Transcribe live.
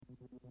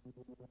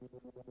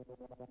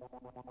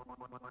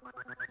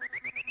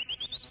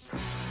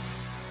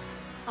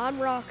I'm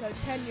Rocco,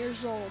 10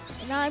 years old.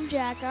 And I'm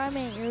Jack, I'm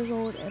 8 years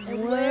old, and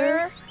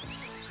we're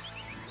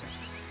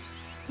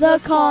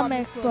the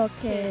Comic Book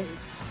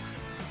Kids.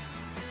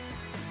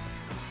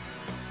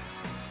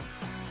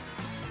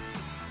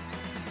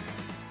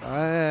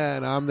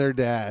 And I'm their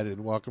dad,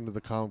 and welcome to the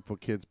Comic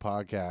Book Kids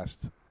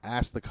podcast.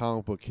 Ask the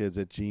Comic Book Kids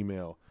at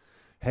Gmail.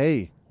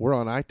 Hey, we're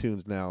on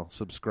iTunes now.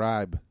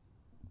 Subscribe,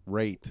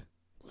 rate,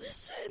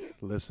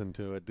 listen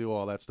to it, do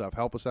all that stuff.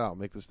 Help us out.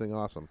 Make this thing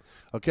awesome.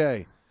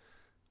 Okay,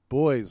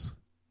 boys,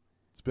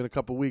 it's been a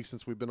couple weeks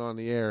since we've been on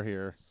the air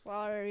here.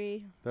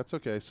 Sorry. That's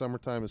okay.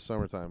 Summertime is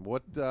summertime.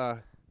 What?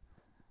 A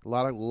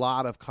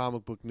lot of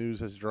comic book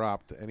news has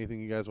dropped.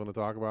 Anything you guys want to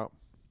talk about?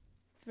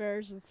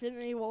 There's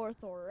Infinity War,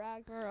 Thor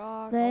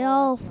Ragnarok. They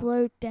all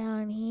float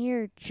down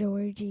here,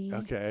 Georgie.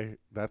 Okay,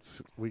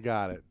 we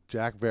got it.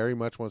 Jack very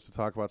much wants to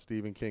talk about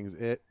Stephen King's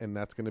It, and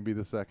that's going to be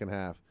the second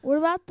half. What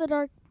about the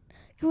Dark...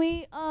 Can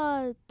we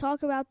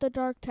talk about the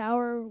Dark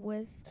Tower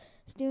with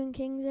Stephen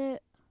King's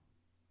It?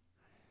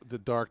 The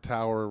Dark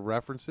Tower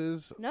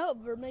references? No,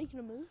 we're making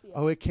a movie.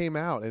 Oh, it came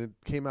out, and it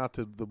came out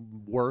to the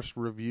worst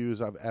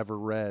reviews I've ever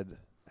read,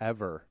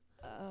 ever.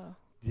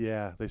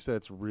 Yeah, they said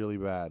it's really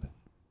bad.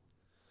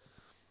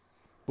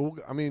 But,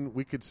 I mean,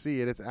 we could see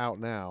it. It's out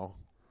now.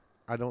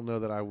 I don't know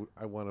that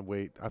I want to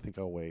wait. I think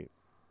I'll wait.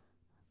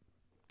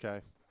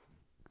 Okay.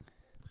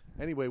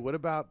 Anyway, what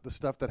about the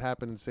stuff that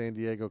happened in San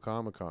Diego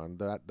Comic-Con,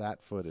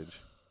 that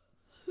footage?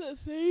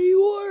 Infinity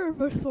War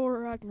or Thor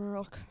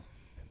Ragnarok?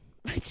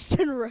 I just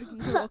said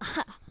Ragnarok.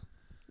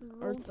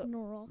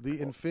 The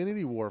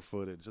Infinity War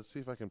footage. Let's see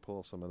if I can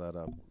pull some of that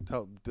up.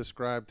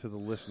 Describe to the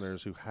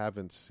listeners who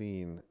haven't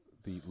seen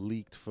the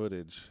leaked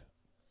footage.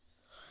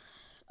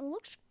 It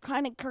looks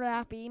kind of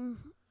crappy.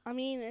 I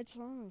mean, it's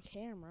on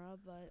camera,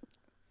 but...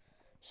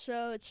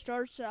 So, it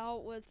starts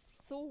out with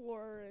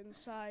Thor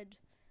inside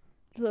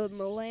the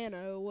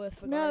Milano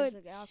with the Guardians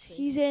of the Galaxy.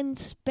 He's in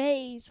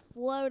space,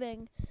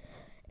 floating.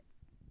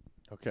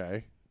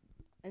 Okay.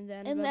 And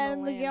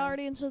then the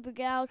Guardians of the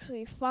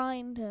Galaxy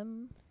find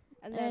him.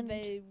 And then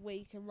they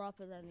wake him up,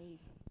 and then he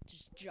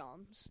just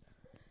jumps.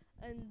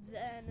 And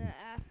then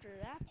after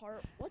that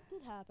part, what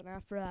did happen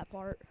after that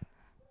part?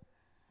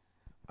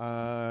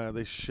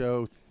 They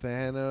show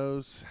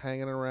Thanos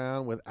hanging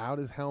around without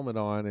his helmet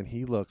on, and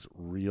he looks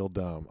real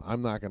dumb.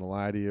 I'm not going to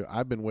lie to you.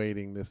 I've been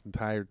waiting this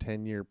entire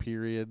 10-year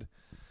period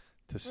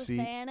to see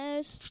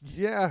Thanos?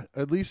 Yeah,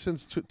 at least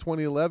since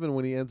 2011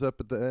 when he ends up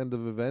at the end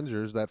of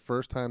Avengers. That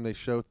first time they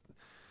show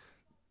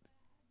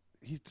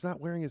he's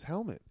not wearing his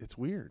helmet. It's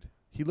weird.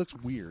 He looks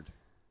weird.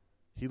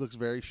 He looks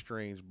very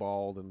strange,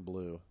 bald and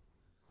blue.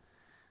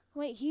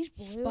 Wait, he's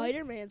blue?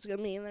 Spider-Man's going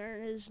to be in there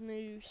in his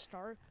new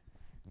Stark.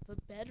 The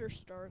better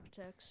Stark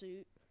tech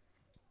suit.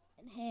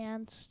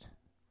 Enhanced.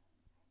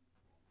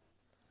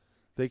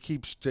 They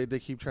keep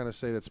trying to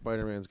say that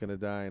Spider-Man's going to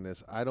die in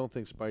this. I don't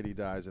think Spidey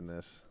dies in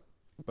this,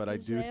 but I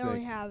do think they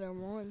only have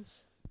him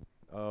once.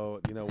 Oh,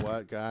 you know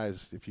what,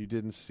 guys? If you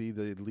didn't see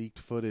the leaked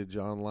footage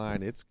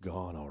online, it's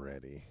gone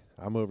already.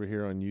 I'm over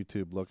here on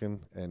YouTube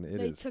looking, and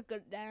They took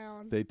it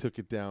down. They took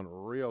it down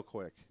real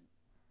quick.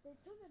 They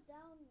took it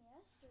down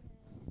yesterday.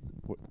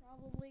 What?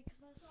 Probably because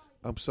I saw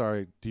it. I'm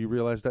sorry. Do you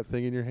realize that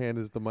thing in your hand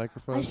is the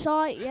microphone? I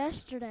saw it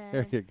yesterday.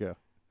 There you go.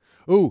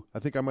 Ooh, I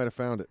think I might have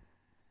found it.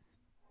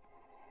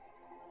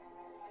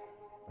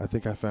 I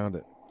think I found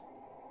it.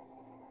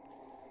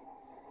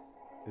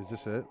 Is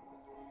this it?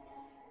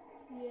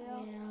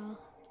 Yeah.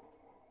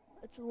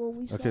 That's what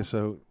we saw. Okay,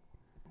 so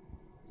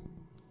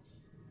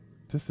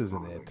this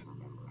isn't it.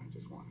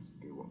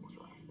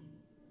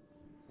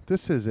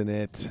 This isn't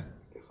it.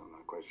 I'm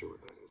not quite sure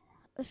what that is.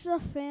 This is a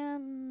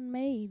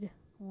fan-made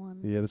one.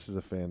 Yeah, this is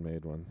a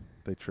fan-made one.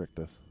 They tricked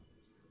us.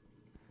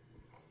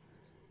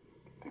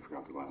 They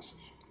forgot the glasses.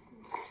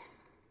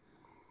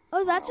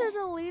 Oh, that's a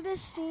deleted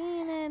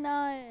scene in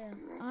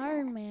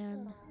Iron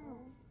Man.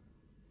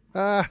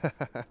 Ah,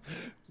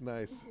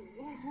 nice.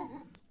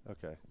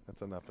 Okay,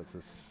 that's enough of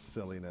this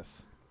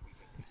silliness.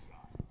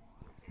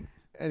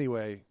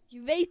 Anyway.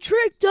 They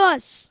tricked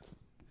us!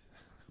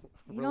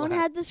 You don't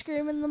have to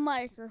scream in the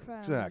microphone.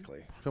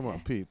 Exactly. Come on,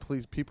 Pete.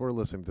 Please, people are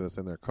listening to this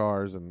in their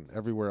cars and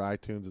everywhere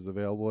iTunes is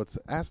available. It's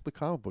Ask the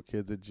Comic Book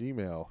Kids at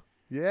Gmail.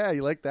 Yeah,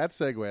 you like that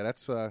segue.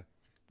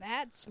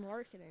 That's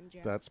marketing,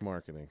 Jack. That's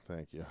marketing.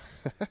 Thank you.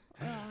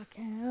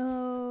 Okay.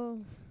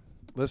 Oh.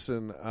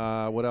 Listen,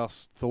 what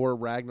else? Thor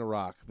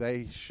Ragnarok.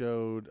 They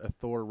showed a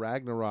Thor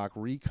Ragnarok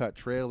recut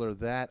trailer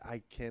that,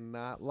 I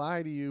cannot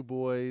lie to you,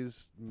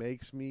 boys,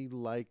 makes me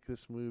like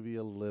this movie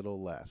a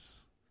little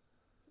less.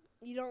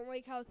 You don't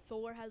like how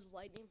Thor has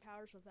lightning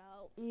powers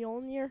without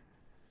Mjolnir?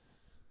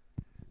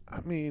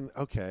 I mean,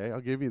 okay,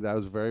 I'll give you that. That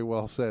was very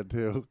well said,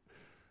 too.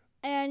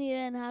 And you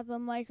didn't have a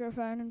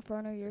microphone in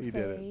front of your face. He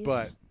didn't,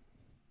 but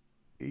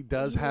he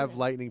does have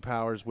lightning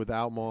powers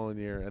without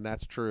Mjolnir, and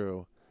that's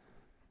true.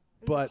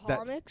 But in the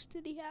comics,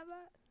 did he have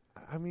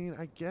that? I mean,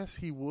 I guess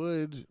he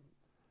would.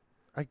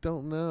 I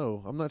don't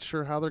know. I'm not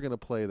sure how they're going to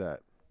play that.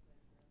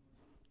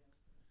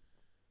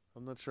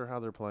 I'm not sure how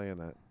they're playing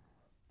that.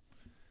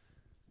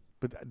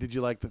 But did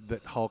you like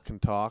that Hulk can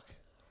talk?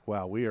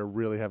 Wow, we are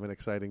really having an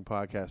exciting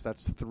podcast.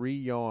 That's 3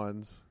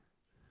 yawns.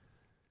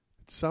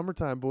 It's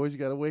summertime, boys. You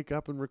got to wake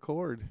up and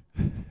record.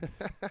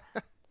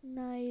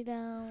 No, you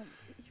don't.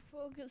 You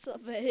woke us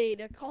up at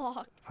 8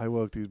 o'clock. I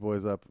woke these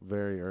boys up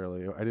very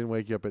early. I didn't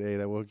wake you up at 8.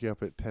 I woke you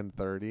up at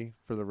 10:30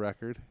 for the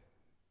record.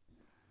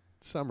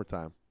 It's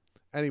summertime.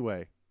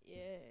 Anyway,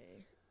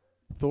 Yay.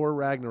 Thor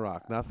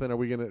Ragnarok. Nothing. Are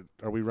we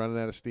running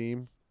out of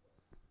steam?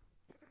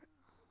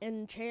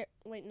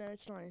 Wait, no,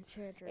 it's not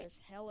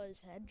Enchantress.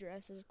 Hela's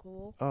headdress is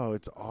cool. Oh,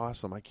 it's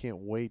awesome. I can't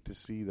wait to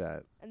see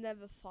that. And then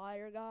the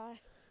fire guy.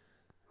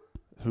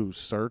 Who,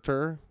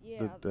 Surtur?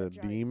 Yeah, the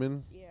giant-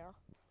 demon? Yeah.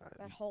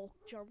 That Hulk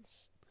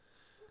jumps.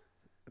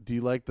 Do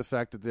you like the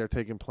fact that they're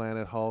taking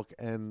Planet Hulk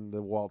and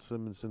the Walt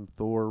Simonson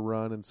Thor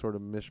run and sort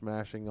of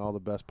mishmashing all the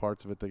best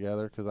parts of it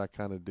together? Because I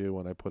kind of do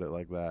when I put it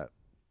like that.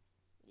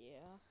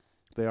 Yeah.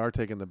 They are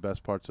taking the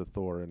best parts of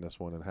Thor in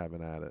this one and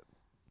having at it.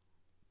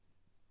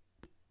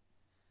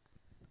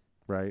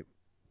 Right?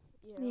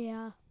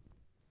 Yeah.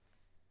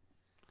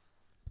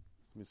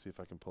 Let me see if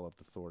I can pull up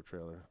the Thor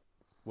trailer.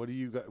 What do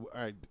you guys... All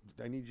right,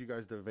 I need you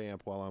guys to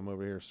vamp while I'm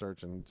over here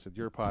searching. It's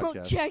your Oh,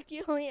 podcast. Jack,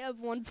 you only have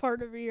one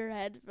part of your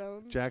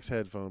headphone. Jack's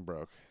headphone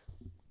broke.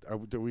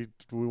 Do we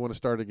want to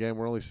start again?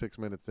 We're only 6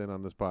 minutes in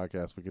on this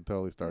podcast. We could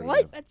totally start What?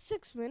 again. That's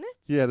 6 minutes?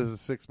 Yeah, this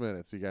is 6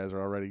 minutes. You guys are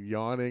already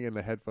yawning and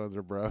the headphones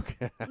are broke.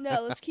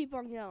 No, let's keep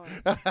on going.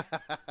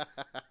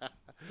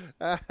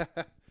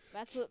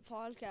 That's what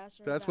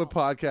podcasts are That's about.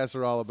 what podcasts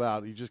are all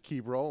about. You just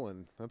keep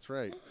rolling. That's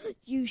right.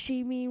 You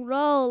see me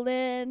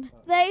rolling.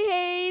 They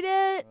hate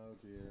it. Oh,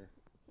 dear.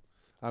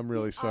 I'm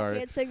really I sorry.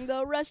 can't sing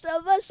the rest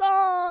of the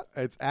song.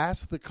 It's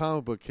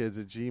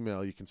askthecomicbookkids at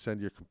Gmail. You can send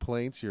your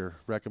complaints, your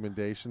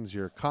recommendations,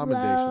 your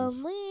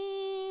commendations.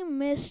 Lonely,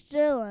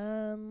 Mr.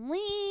 Lonely.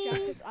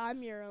 Jack, 'cause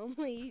I'm your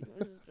only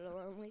Mr.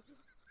 Lonely.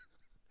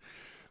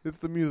 It's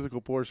the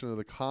musical portion of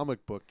the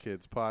Comic Book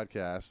Kids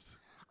podcast.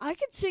 I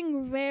can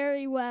sing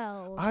very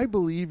well. I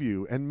believe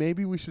you, and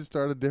maybe we should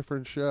start a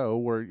different show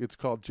where it's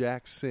called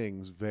Jack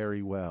Sings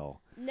Very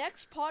Well.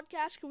 Next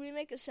podcast, can we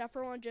make a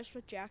separate one just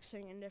with Jack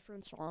singing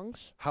different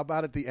songs? How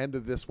about at the end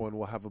of this one,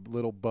 we'll have a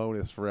little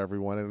bonus for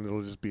everyone, and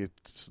it'll just be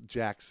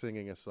Jack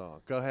singing a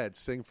song. Go ahead,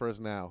 sing for us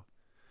now.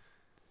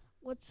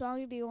 What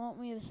song do you want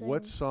me to sing?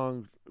 What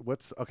song?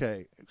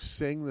 Okay,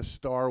 sing the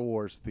Star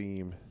Wars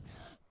theme.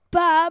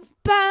 Ba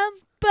ba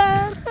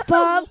ba ba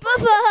ba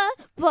ba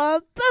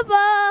ba ba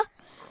ba.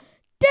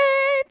 Da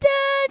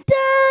da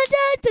da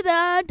da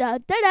da da da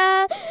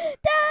da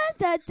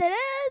da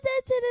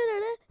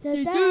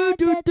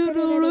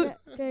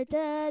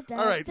da.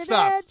 All right,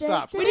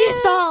 stop. We need to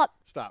stop.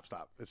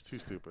 Stop. It's too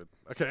stupid.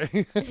 Okay.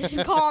 It's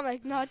a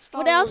comic, not Star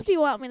What else Wars. do you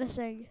want me to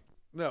sing?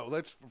 No,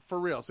 let's for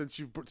real. Since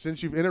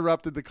you've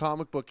interrupted the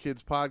Comic Book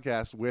Kids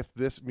podcast with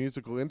this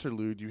musical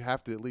interlude, you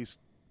have to at least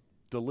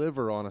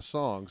deliver on a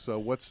song. So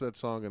what's that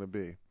song going to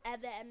be?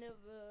 At the end of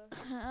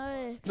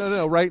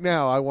No. Right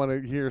now, I want to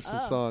hear some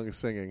songs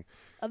singing.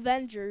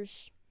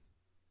 Avengers.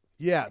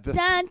 Yeah. Dun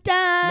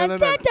dun No.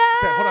 dun Okay,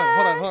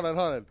 dun. hold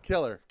on.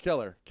 Killer.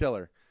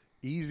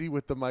 Easy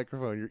with the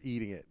microphone. You're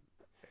eating it.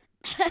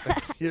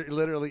 You're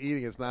literally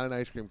eating it. It's not an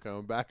ice cream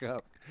cone. Back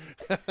up.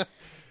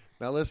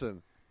 Now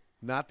listen,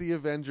 not the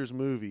Avengers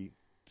movie.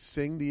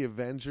 Sing the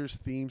Avengers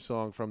theme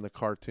song from the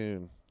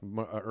cartoon,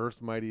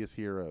 Earth's Mightiest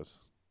Heroes.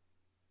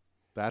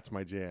 That's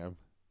my jam.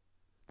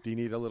 Do you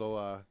need a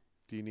little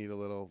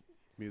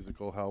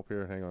musical help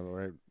here? Hang on,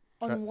 right?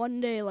 On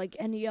one day, like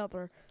any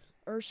other,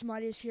 Earth's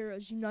mightiest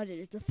heroes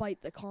united to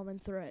fight the common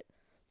threat.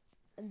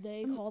 And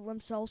they call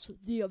themselves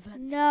the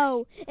Avengers.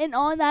 No, and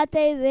on that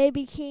day they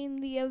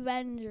became the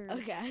Avengers.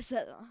 Okay, I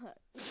said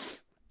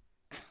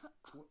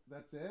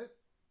That's it?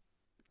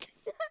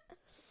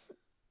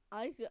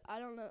 I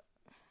don't know.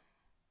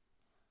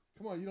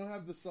 Come on, you don't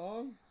have the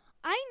song?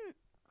 I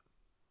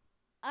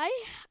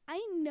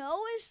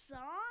know a song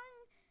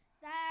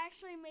that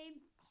actually made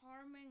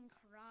Carmen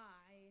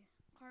cry.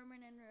 Carmen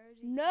and Rosie.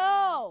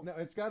 No! No,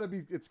 it's got to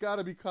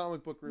be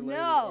comic book related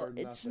No, or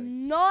it's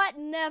nothing. not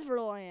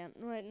Neverland.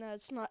 Wait, no,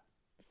 it's not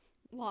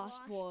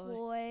Lost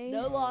Boy.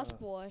 No Lost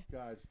Boy.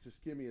 Guys,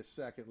 just give me a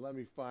second. Let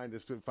me find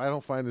this. If I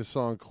don't find this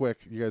song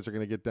quick, you guys are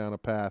going to get down a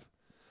path.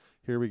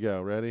 Here we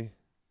go. Ready?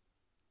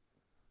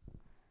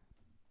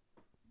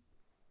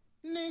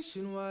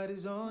 Nationwide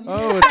is on.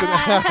 Oh, it's an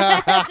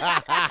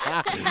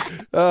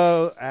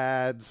oh,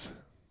 ads.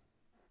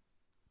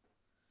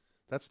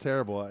 That's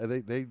terrible.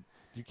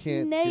 You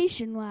can't.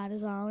 Nationwide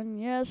is on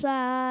your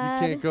side.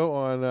 You can't go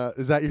on.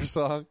 Is that your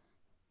song?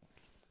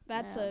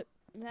 That's No. it.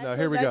 That's No,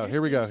 here we go, Avengers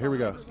here we go, theme here we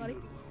song, go.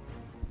 everybody.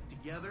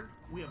 Together,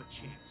 we have a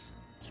chance.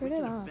 Turn we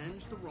it can off.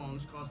 avenge the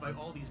wrongs caused by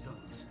all these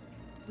villains.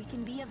 We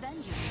can be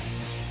Avengers.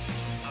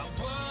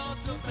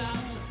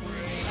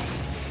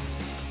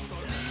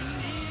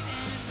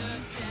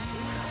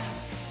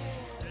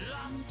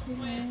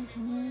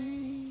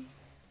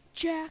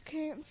 Jack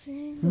can't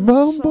sing. the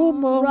Mumble,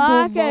 song. mumble,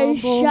 Rocket,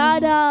 mumble.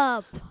 shut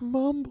up.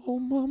 Mumble,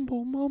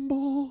 mumble,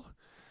 mumble.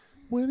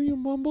 When you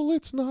mumble,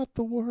 it's not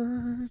the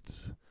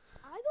words.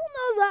 I don't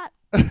know that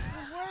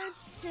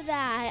words to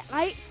that.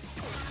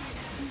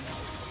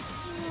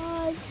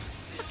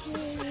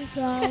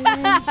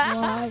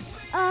 Silent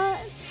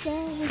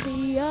gonna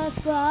be a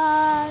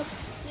squad.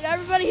 Did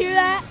everybody hear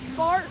that?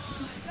 Fart?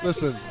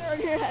 Listen, Or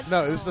your head-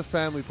 no, this is a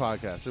family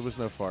podcast. There was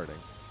no farting.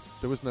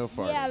 There was no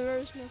farting. Yeah, there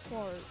was no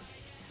fart.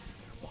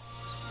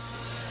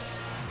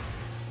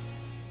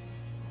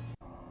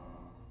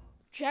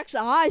 Jack's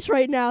eyes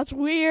right now. It's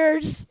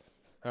weird.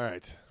 All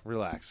right,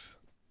 relax.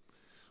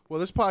 Well,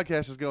 this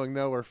podcast is going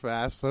nowhere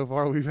fast. So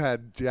far, we've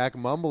had Jack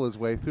mumble his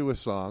way through a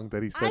song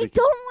that he said I he could.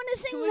 don't want to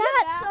sing Can we get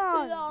that back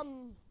song. to,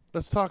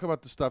 Let's talk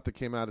about the stuff that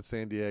came out of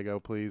San Diego,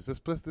 please. This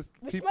This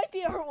keep- might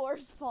be our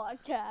worst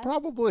podcast.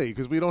 probably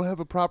because we don't have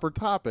a proper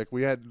topic.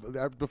 We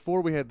had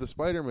before we had the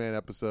Spider-Man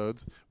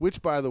episodes,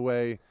 which, by the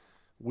way,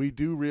 we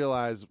do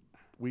realize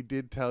we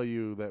did tell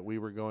you that we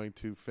were going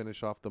to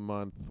finish off the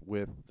month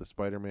with the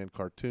Spider-Man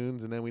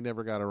cartoons, and then we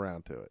never got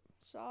around to it.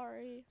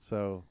 Sorry.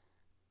 So,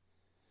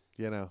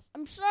 you know,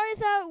 I'm sorry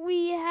that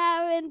we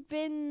haven't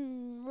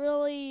been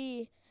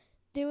really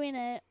doing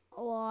it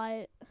a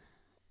lot.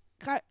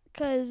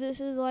 Because this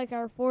is like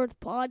our 4th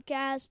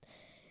podcast,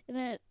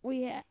 and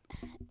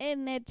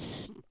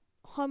it's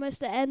almost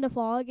the end of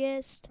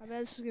August. I bet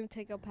this is going to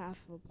take up half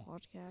of the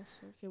podcast.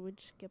 So can we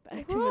just get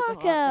back to the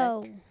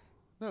Rocco, topic?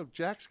 no,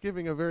 Jack's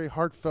giving a very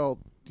heartfelt,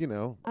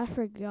 I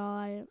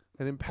forgot.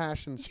 an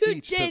impassioned You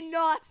speech. did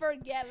not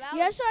forget. That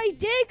Yes, I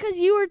did, because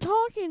you were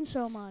talking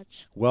so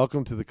much.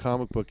 Welcome to the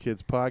Comic Book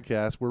Kids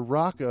podcast, where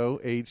Rocco,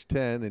 age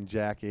 10, and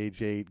Jack,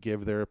 age 8,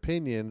 give their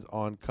opinions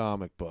on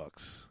comic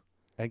books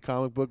and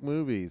comic book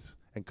movies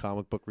and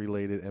comic book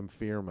related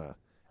empirema,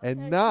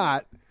 and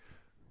not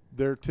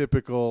their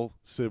typical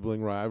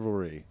sibling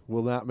rivalry.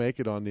 Will not make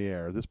it on the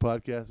air. This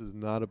podcast is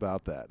not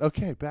about that.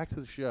 Okay, back to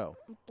the show.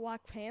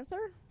 Black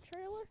Panther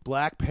trailer?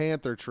 Black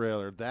Panther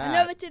trailer. I That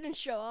know it didn't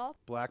show up.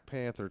 Black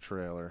Panther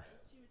trailer.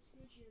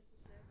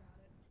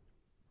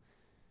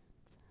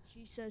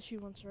 She says she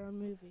wants her own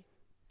movie.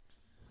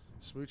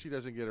 Smoochie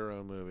doesn't get her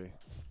own movie.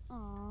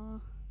 Aw.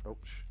 Oh,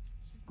 shh.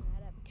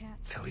 Mad at the cat.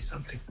 Tell me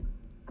something.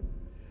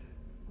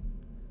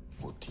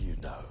 What do you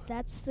know?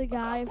 That's the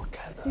guy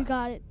who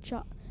got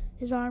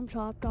his arm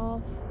chopped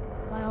off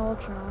by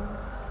Ultron.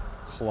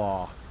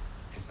 Claw.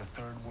 It's a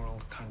third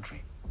world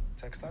country.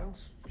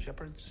 Textiles,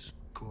 shepherds,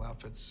 cool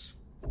outfits,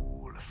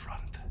 all a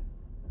front.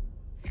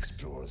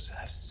 Explorers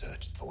have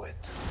searched for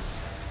it.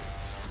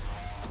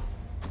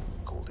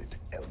 Called it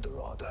El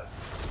Dorado.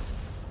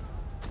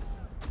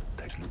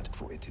 They looked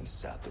for it in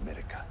South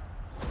America.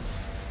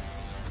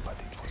 But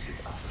it was in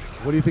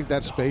Africa. What do you think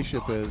that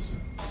spaceship is?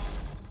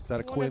 Is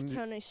that a One Quinn? of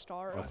Tony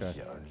Stark. But Okay.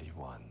 the only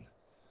one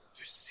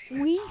who's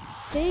seen We it.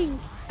 think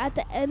at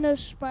the end of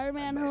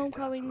Spider-Man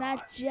Homecoming,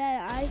 that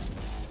jet,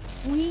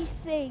 we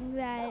think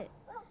that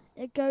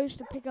it goes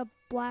to pick up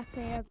Black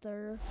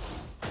Panther.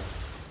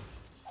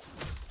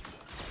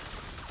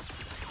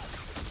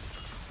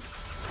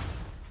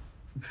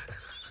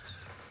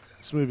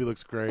 This movie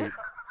looks great.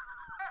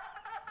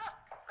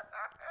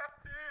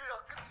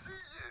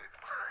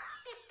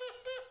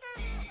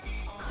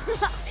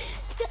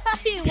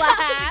 He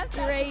laughed.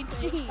 Great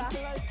scene.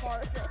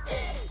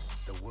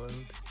 The world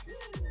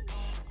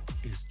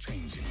is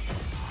changing.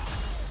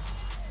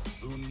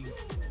 Soon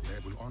there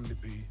will only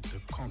be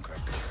the conquered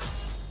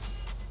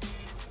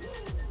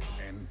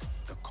and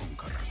the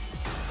conquerors.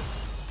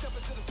 Step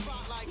into the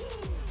spotlight.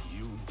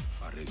 You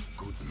are a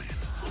good man.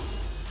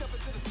 Step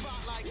into the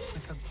spotlight.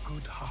 With a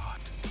good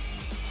heart.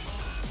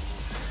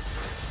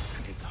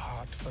 And it's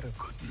hard for a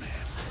good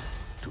man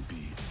to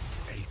be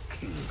a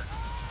king.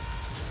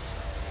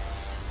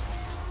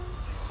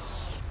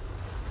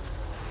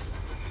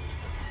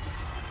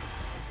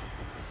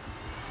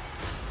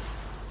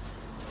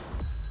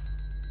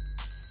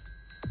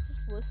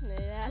 Just listening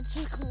to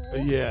that's cool.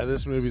 Yeah,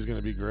 this movie's going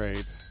to be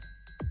great.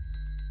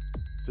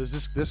 Does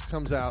this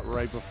comes out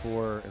right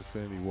before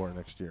Infinity War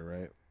next year,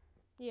 right?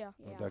 Yeah.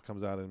 That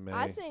comes out in May.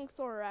 I think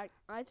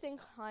I think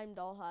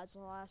Heimdall has the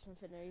last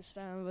Infinity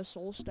Stone, the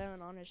Soul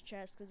Stone on his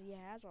chest, because he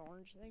has an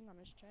orange thing on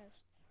his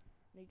chest.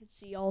 And you can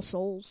see all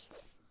souls.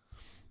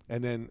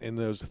 And then in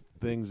those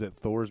things that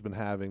Thor's been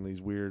having, these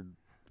weird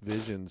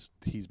visions,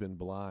 he's been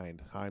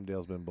blind.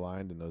 Heimdall's been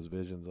blind in those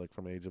visions, like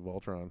from Age of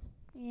Ultron.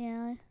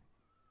 Yeah.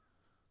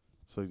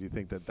 So do you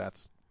think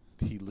that's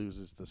he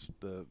loses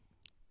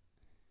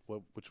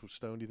which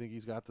stone do you think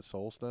he's got? The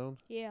Soul Stone?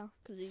 Yeah,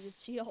 because you can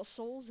see all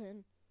souls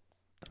in.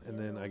 And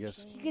then I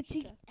guess You could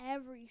see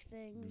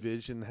everything.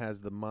 Vision has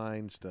the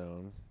Mind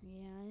Stone.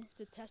 Yeah.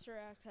 The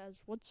Tesseract has,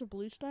 what's the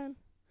blue stone?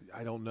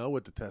 I don't know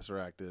what the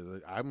Tesseract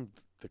is. I'm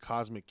the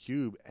Cosmic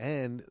Cube.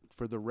 And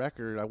for the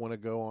record, I want to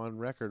go on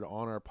record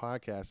on our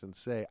podcast and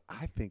say,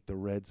 I think the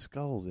Red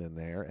Skull's in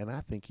there, and I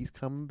think he's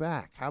coming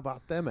back. How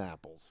about them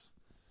apples?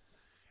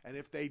 And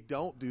if they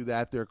don't do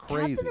that, they're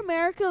crazy. Captain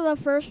America, the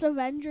First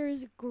Avenger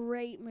is a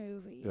great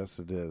movie. Yes,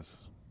 it is.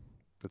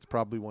 It's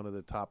probably one of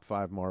the top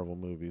 5 Marvel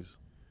movies.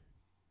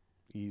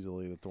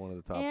 Easily, that's one of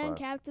the top and 5.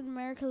 Captain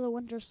America, the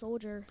Winter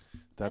Soldier.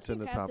 That's in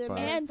the think top Captain 5.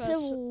 And America-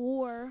 Civil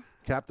War.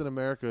 Captain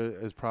America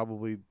is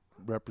probably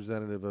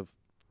representative of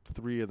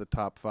 3 of the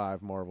top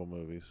 5 Marvel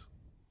movies.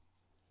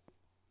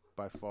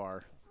 By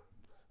far.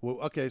 Well,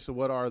 okay, so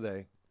what are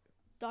they?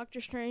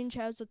 Doctor Strange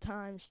has a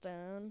time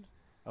stone.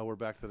 Oh, we're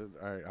back to the.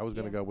 All right, I was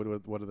going to Yeah. go.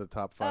 What are the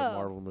top 5 Oh.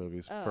 Marvel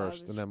movies Oh, I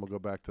first, was- and then we'll go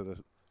back to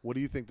the. What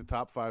do you think the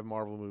top 5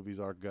 Marvel movies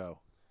are? Go.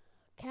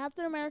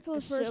 Captain America: The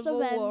The First Civil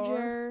War.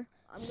 Avenger,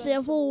 I'm going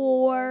Civil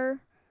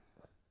War,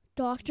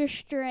 Doctor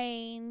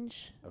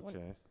Strange.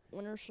 Okay.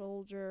 Winter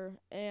Soldier,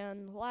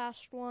 and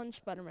last one,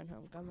 Spider-Man: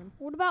 Homecoming.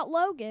 What about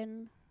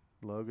Logan?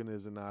 Logan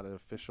is not an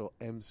official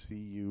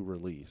MCU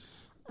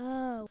release.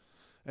 Oh,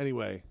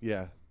 Anyway,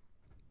 yeah,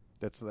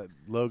 that.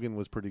 Logan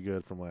was pretty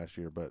good from last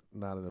year, but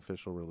not an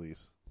official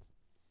release.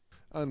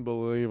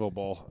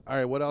 Unbelievable. All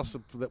right, what else?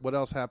 What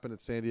else happened at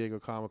San Diego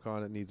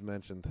Comic-Con that needs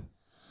mentioned?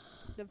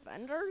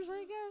 Defenders,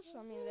 I guess.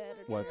 I mean, they had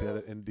a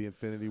What the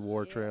Infinity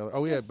War trailer?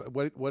 Oh yeah,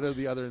 but what are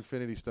the other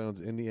Infinity Stones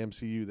in the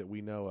MCU that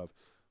we know of?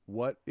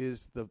 What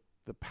is the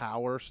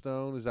Power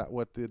Stone? Is that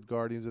what the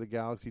Guardians of the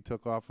Galaxy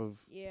took off of?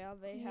 Yeah,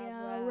 they have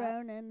yeah, that.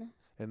 Ronan.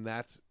 And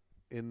that's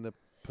in the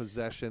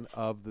possession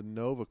of the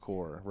Nova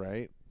Corps,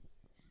 right?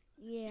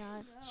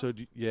 Yeah. So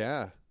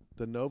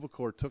the Nova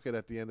Corps took it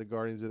at the end of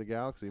Guardians of the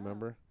Galaxy.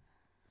 Remember?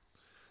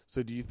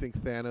 So do you think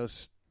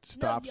Thanos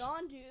stops? No,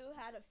 Yondu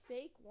had a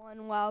fake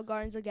one, while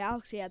Guardians of the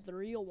Galaxy had the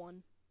real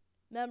one.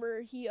 Remember,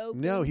 he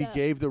opened. No, he up-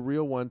 gave the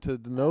real one to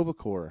the Nova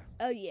Corps.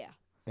 Oh yeah.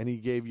 And he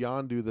gave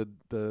Yondu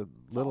the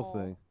little Aw.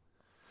 thing.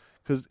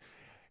 Because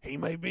he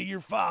may be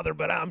your father,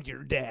 but I'm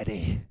your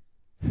daddy.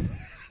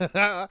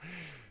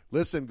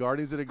 Listen,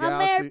 Guardians of the I'm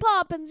Galaxy. Mary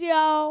Poppins,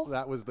 y'all.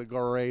 That was the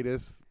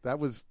greatest.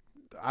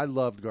 I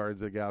loved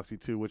Guardians of the Galaxy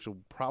 2, which will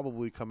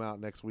probably come out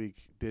next week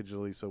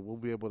digitally. So we'll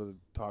be able to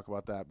talk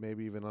about that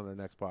maybe even on our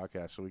next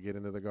podcast. Shall we get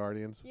into the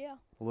Guardians? Yeah.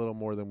 A little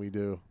more than we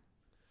do.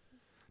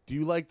 Do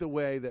you like the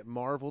way that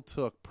Marvel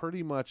took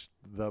pretty much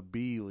the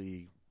B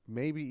League,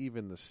 maybe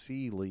even the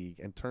C League,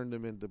 and turned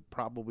them into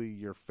probably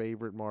your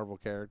favorite Marvel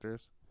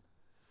characters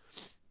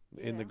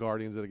in the Yeah.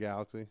 Guardians of the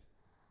Galaxy?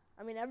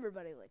 I mean,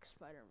 everybody likes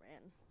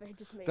Spider-Man. They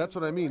just made. That's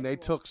him what I more mean. They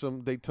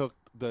likable.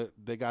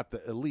 they got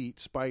the elite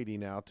Spidey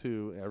now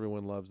too.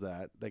 Everyone loves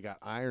that. They got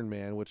Iron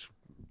Man, which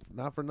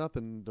not for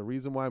nothing. The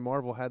reason why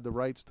Marvel had the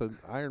rights to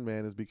Iron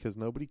Man is because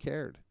nobody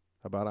cared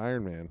about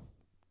Iron Man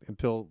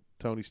until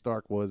Tony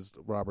Stark was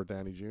Robert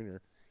Downey Jr.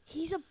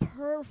 He's a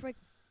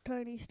perfect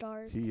Tony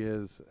Stark. He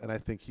is, and I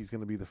think he's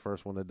going to be the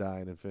first one to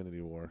die in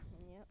Infinity War.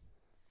 Yep.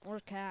 Or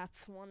Cap,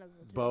 one of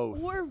the two.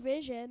 Both. Or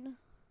Vision.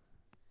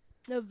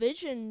 No,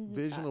 Vision.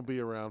 Vision will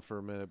be around for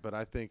a minute, but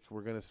I think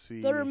we're going to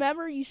see. But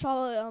remember, you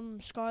saw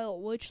Scarlet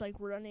Witch like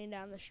running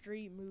down the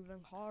street,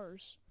 moving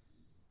cars.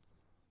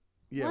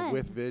 Yeah, When?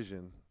 with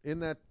Vision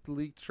in that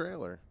leaked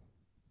trailer.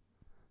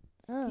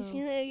 Oh. He's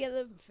gonna get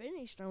the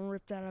Infinity Stone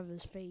ripped out of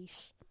his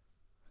face.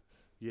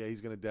 Yeah,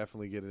 he's going to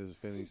definitely get his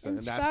Infinity Stone, And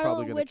and that's probably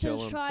Scarlet going Witch to kill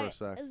is him for a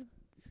sec.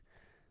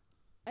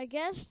 I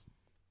guess,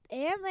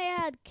 and they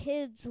had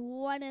kids.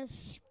 One is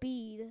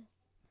Speed,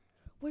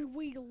 which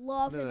we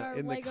love in our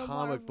In the Lego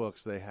comic Marvel.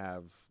 books, they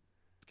have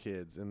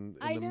kids. In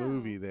I the know.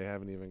 movie, they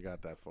haven't even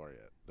got that far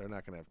yet. They're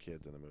not going to have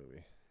kids in the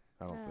movie.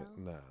 I don't think.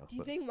 No. Do you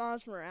But think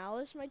Miles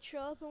Morales might show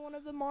up in one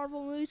of the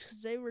Marvel movies?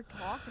 Because they were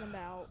talking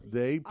about.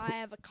 they I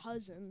have a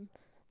cousin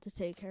to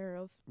take care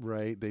of.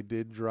 right? They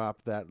did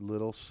drop that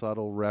little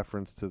subtle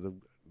reference to the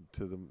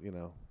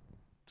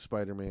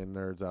Spider-Man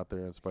nerds out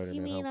there in Spider-Man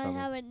You mean Homecoming.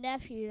 I have a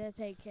nephew to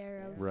take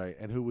care of? Right.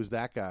 And who was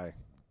that guy?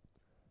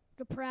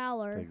 The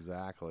Prowler.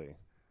 Exactly.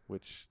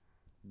 Which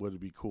would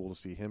be cool to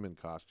see him in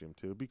costume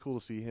too. It'd be cool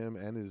to see him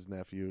and his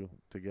nephew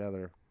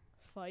together.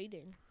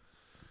 Fighting.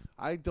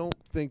 I don't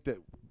think that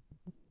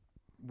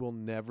we'll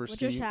never What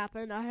see. just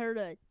happened? I heard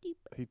a deep.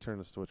 He turned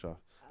the switch off.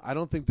 I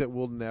don't think that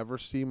we'll never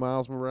see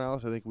Miles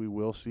Morales. I think we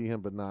will see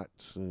him, but not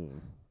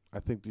soon. I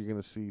think you're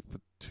going to see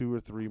 2 or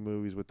 3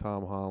 movies with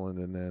Tom Holland,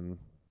 and then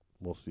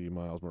we'll see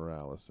Miles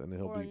Morales, and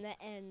he'll Or be in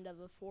the end of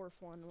the fourth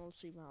one, we'll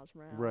see Miles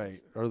Morales.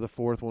 right. Or the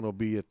 4th one will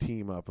be a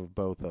team up of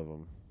both of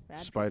them,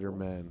 That'd be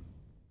Spider-Man.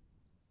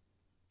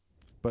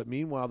 But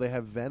meanwhile, they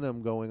have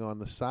Venom going on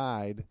the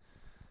side,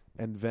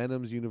 and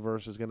Venom's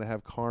universe is going to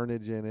have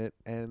Carnage in it,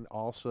 and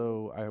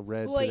also I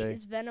read Wait, today.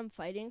 is Venom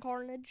fighting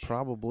Carnage?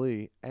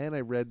 Probably. And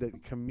I read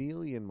that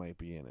Chameleon might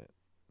be in it,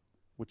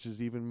 which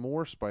is even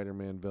more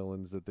Spider-Man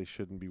villains that they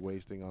shouldn't be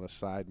wasting on a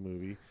side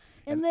movie.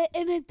 And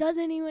it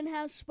doesn't even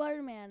have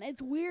Spider-Man.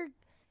 It's weird.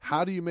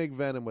 How do you make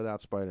Venom without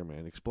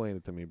Spider-Man? Explain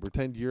it to me.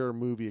 Pretend you're a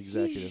movie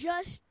executive. He's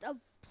just a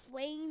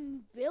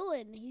plain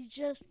villain. He's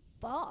just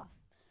buff.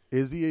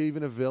 Is he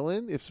even a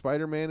villain if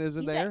Spider-Man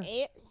isn't there?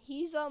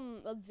 He's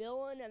a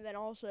villain and then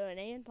also an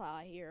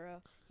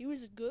anti-hero. He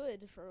was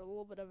good for a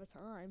little bit of a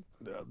time.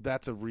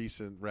 That's a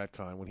recent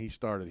retcon. When he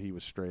started, he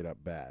was straight up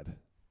bad.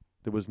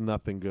 There was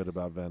nothing good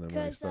about Venom when he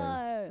Because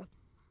started.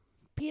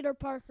 Peter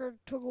Parker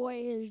took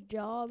away his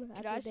job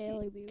at the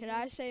Daily Bugle. Could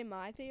I say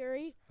my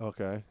theory?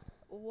 Okay.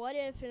 What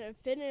if in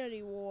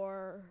Infinity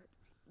War,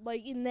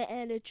 like in the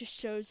end, it just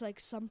shows like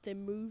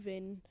something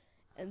moving,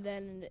 and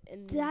then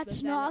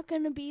That's not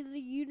going to be the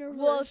universe.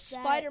 Well, if that-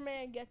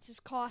 Spider-Man gets his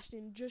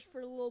costume just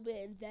for a little bit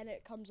and then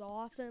it comes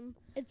off him,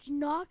 It's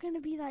not going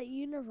to be that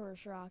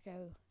universe,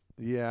 Rocco.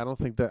 Yeah, I don't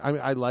think that. I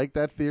mean, I like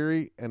that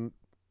theory, and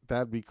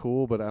that'd be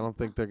cool, but I don't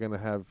think they're going to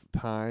have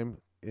time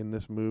in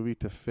this movie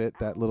to fit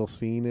that little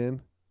scene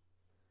in.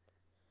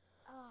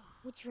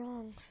 What's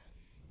wrong?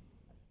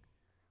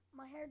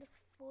 My hair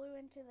just flew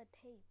into the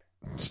tape.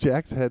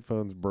 Jack's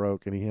headphones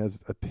broke, and he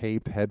has a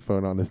taped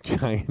headphone on his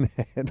giant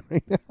head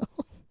right now.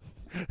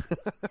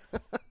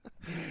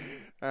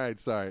 All right,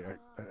 sorry.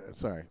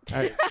 Sorry. All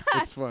right,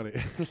 it's funny.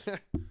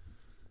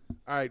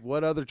 All right,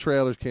 what other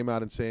trailers came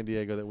out in San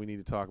Diego that we need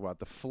to talk about?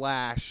 The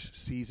Flash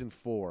Season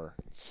 4.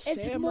 It's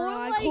more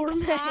Samurai like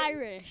Gourmet.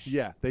 Irish.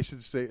 Yeah, they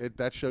should say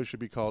that show should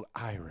be called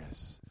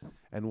Iris.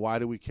 And why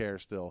do we care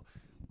still?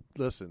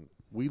 Listen,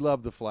 we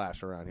love The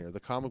Flash around here. The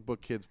Comic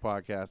Book Kids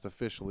podcast,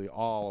 officially,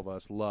 all of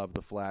us love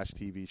The Flash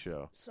TV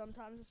show.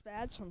 Sometimes it's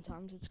bad,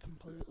 sometimes it's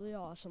completely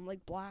awesome.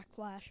 Like Black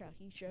Flash, how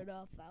he showed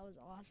up, that was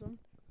awesome.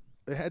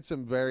 It had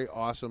some very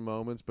awesome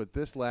moments, but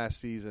this last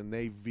season,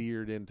 they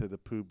veered into the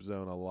poop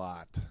zone a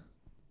lot.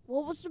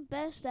 What was the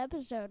best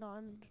episode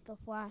on The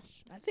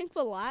Flash? I think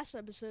the last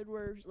episode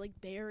where like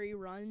Barry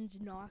runs,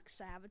 knocks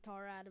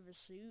Avatar out of his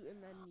suit,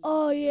 and then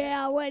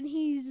When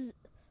he's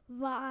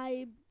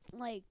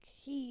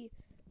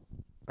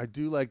I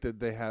do like that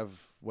they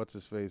have what's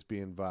his face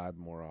being Vibe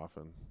more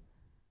often.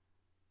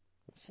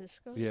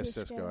 Cisco. Yeah,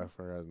 Cisco. Cisco. I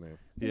forgot his name.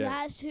 Yeah, Yeah.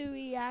 that's who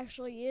he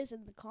actually is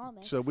in the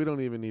comics. So we don't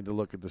even need to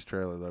look at this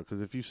trailer though,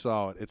 because if you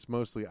saw it, it's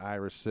mostly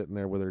Iris sitting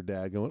there with her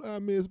dad going, "I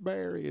miss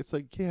Barry." It's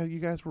like, yeah, you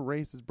guys were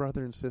raised as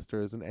brother and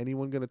sister. Isn't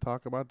anyone going to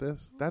talk about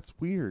this? That's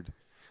weird.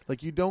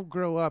 Like you don't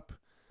grow up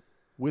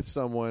with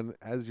someone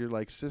as your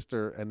like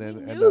sister, and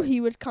then He knew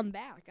he would come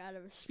back out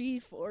of a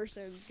Speed Force,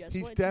 and guess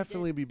he's what?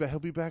 definitely he'll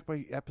be back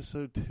by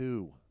episode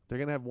 2. They're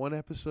gonna have one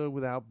episode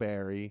without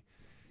Barry,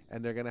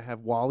 and they're gonna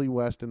have Wally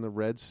West in the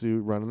red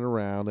suit running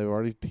around. They've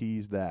already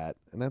teased that,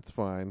 and that's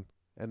fine.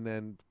 And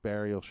then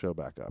Barry will show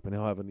back up, and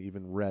he'll have an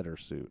even redder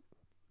suit.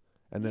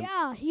 And then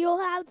he'll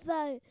have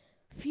the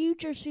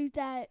future suit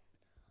that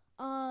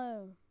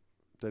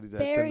that's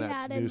Barry in that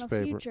had in the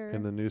newspaper future.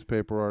 in the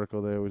newspaper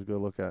article they always go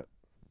look at.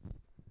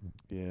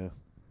 Yeah,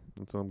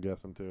 that's what I'm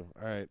guessing too.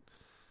 All right,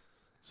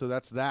 so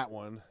that's that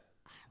one.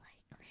 I like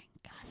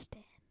Grant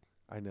Gustin.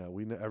 I know.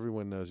 We know.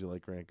 Everyone knows you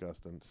like Grant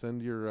Gustin.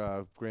 Send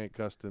your Grant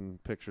Gustin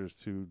pictures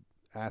to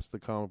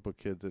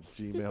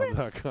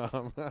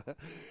askthecomicbookkids@gmail.com.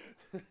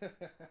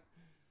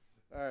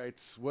 All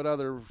right. What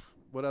other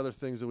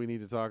things do we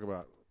need to talk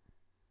about?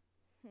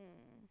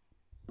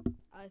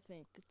 I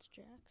think it's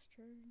Jack's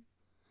turn.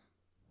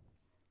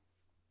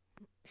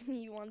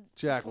 He wants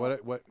Jack,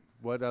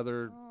 what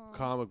other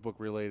comic book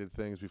related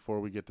things before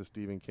we get to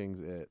Stephen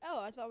King's It? Oh,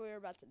 I thought we were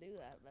about to do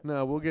that. But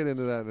No, we'll get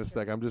into that in a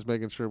sec. I'm just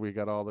making sure we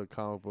got all the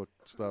comic book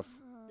stuff.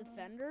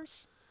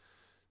 Defenders?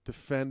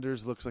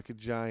 Defenders looks like a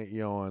giant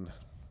yawn.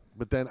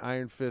 But then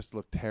Iron Fist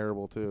looked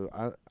terrible too.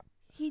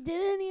 He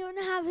didn't even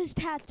have his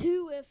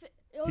tattoo.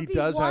 He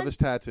does have his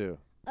tattoo.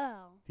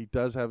 Oh. He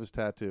does have his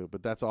tattoo,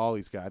 but that's all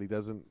he's got. He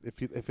doesn't.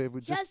 If it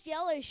would He has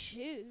yellow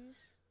shoes.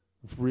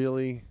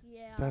 really,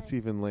 Yeah. that's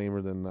even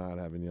lamer than not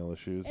having yellow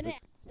shoes. And But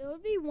it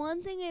would be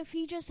one thing if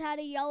he just had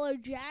a yellow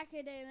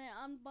jacket and it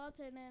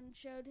unbuttoned and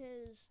showed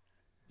his.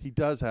 he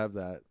does have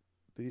that.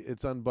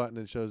 It's unbuttoned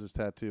and shows his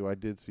tattoo. I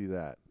did see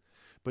that,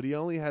 but he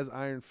only has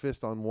Iron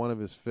Fist on one of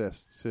his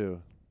fists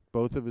too.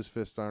 Both of his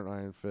fists aren't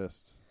Iron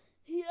Fists.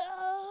 Yeah.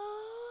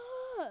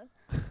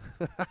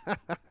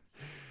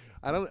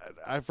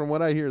 From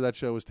what I hear, that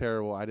show was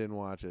terrible. I didn't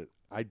watch it.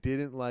 I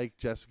didn't like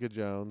Jessica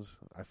Jones.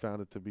 I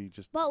found it to be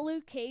just. But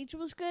Luke Cage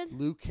was good.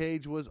 Luke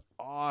Cage was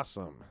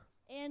awesome.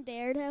 And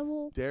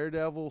Daredevil.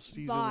 Daredevil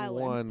season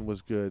Violent. 1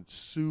 was good.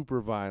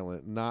 Super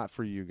violent. Not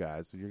for you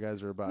guys. You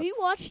guys are about. We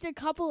watched a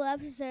couple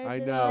episodes. I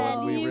and know,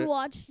 then we you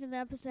watched an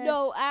episode.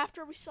 No,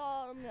 after we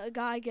saw a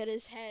guy get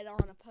his head on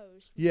a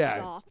post. we Yeah,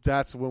 stopped.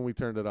 that's when we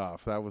turned it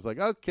off. That was like,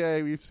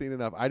 okay, we've seen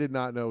enough. I did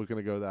not know it was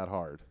going to go that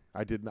hard.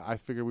 I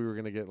figured we were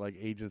going to get like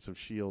Agents of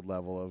S.H.I.E.L.D.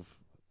 level of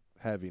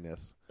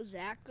heaviness. Was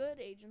that good,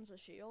 Agents of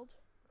S.H.I.E.L.D.?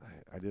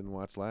 I didn't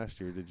watch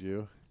last year. Did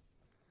you?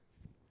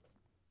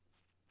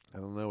 I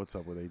don't know what's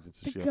up with Agents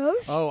of The S.H.I.E.L.D.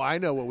 Ghost? Oh, I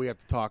know what we have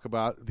to talk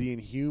about. The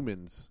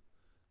Inhumans.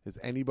 Is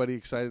anybody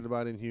excited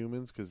about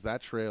Inhumans? Because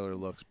that trailer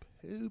looks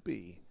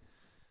poopy.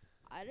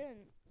 I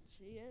didn't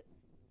see it.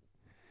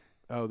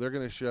 Oh, they're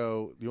going to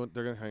show. They're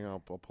going to hang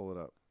on. I'll pull it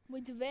up.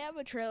 Wait, do they have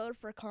a trailer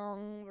for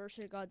Kong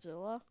vs.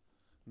 Godzilla?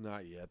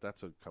 Not yet.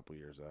 That's a couple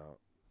years out.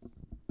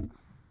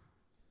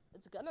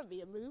 It's gonna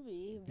be a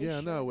movie. Yeah,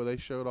 no. Well, they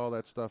showed all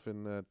that stuff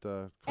in that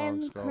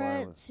Kong Skull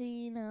credit Island.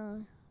 scene.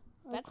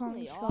 That's Kong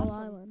gonna be Skull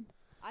awesome. Island.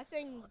 I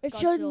think It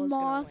Godzilla's showed gonna win.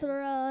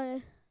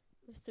 Mothra.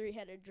 The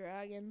three-headed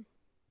dragon.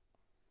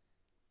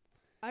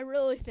 I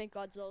really think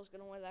Godzilla's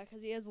gonna win that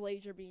because he has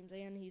laser beams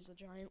and he's a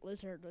giant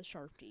lizard with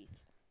sharp teeth.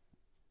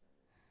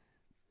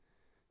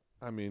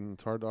 I mean,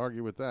 it's hard to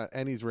argue with that.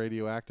 And he's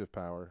radioactive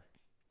power.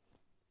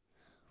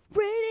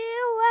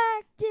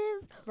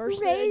 Radioactive.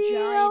 Versus a giant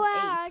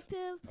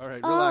radioactive. All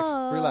right,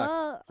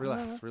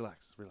 relax.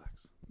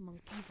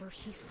 Monkey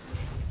versus.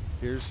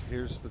 Here's the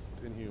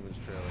Inhumans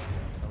trailer.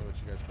 Tell me what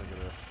you guys think of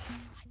this. I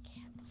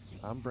can't see.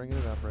 I'm bringing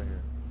it up right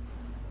here.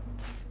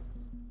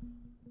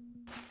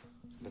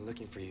 Been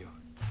looking for you.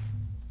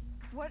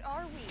 What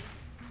are we?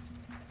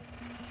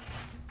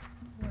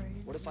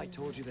 What if I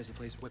told you there's a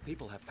place where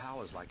people have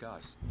powers like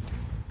us?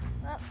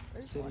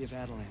 The city of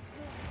Adelan.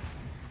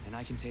 And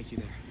I can take you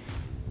there.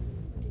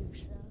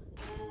 Medusa.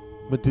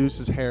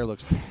 Medusa's hair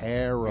looks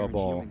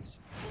terrible. Humans.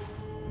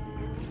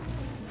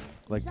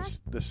 Like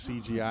the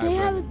CGI. They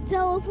have a version.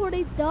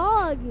 teleporting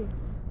dog.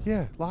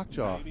 Yeah,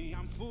 Lockjaw. Maybe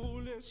I'm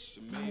foolish,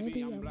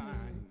 maybe I'm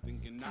blind.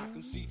 Thinking I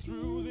can see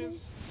through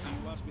this, see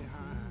what's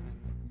behind.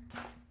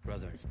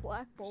 Brother,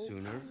 Black Bolt.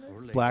 sooner or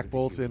later. Black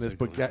Bolt's in this,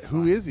 but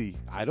who is he?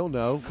 I don't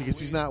know because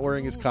he's not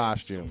wearing his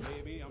costume.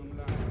 Maybe I'm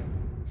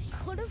lying. He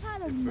could have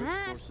had a First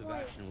mask. course of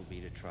Like, action will be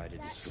to try to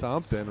destroy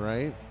Something,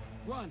 right?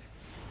 Run!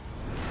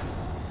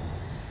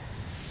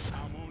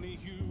 I'm only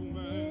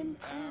human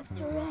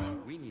after all.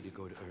 We need to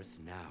go to Earth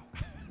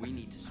now. We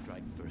need to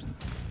strike first.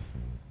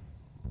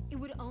 It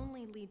would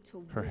only lead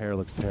to Her hair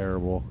looks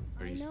terrible.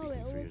 Are you I know, speaking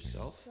it for looks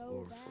yourself so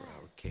or bad. for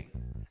our king?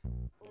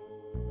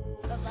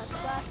 but that's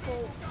Black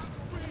Bolt.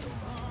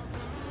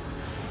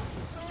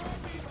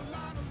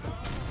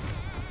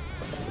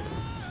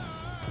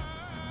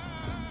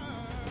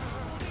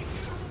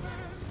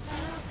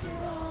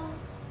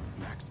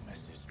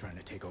 Maximus is trying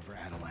to take over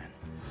Adelan.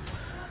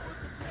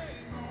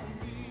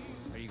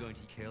 Are you going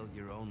to kill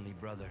your only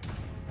brother?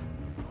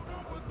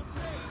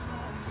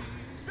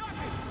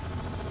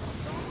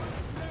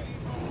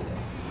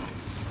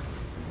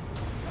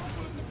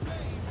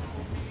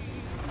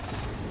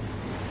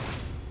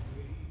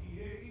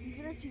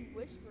 Even if he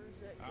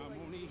whispers it, I'm like,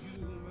 only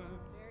human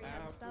very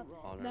after stop.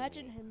 all.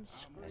 Imagine him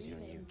As your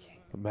new screaming. king.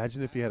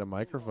 Imagine if he had a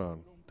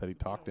microphone that he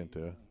talked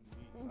into.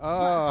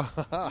 Oh,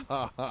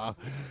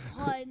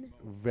 Pun.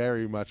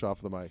 very much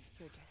off the mic.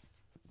 You're just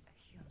a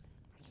human.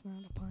 It's not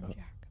a pun,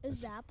 Jack.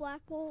 Is that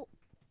Black Bolt?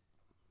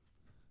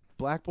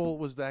 Black Bolt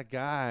was that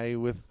guy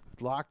with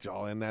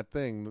Lockjaw in that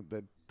thing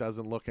that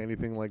doesn't look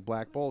anything like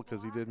Black Bolt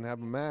because he didn't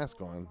have a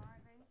mask on.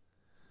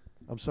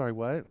 I'm sorry,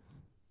 what?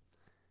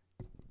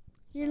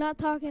 You're not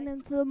talking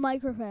into the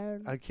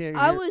microphone. I can't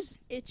I hear. was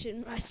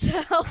itching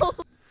myself.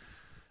 All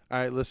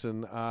right,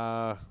 listen.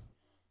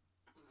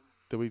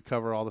 Did we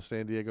cover all the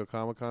San Diego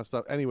Comic-Con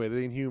stuff? Anyway, the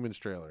Inhumans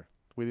trailer.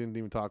 We didn't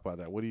even talk about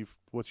that.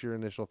 What's your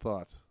initial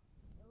thoughts?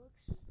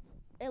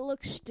 It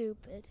looks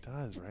stupid. It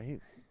does, right?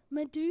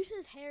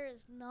 Medusa's hair is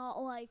not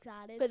like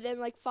that. It's, But then,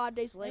 like 5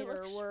 days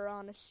later, looks- we're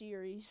on a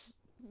series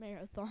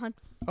marathon.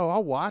 Oh,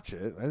 I'll watch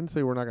it. I didn't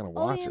say we're not going to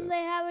watch and it.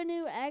 they have a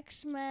new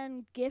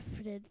X-Men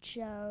Gifted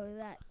show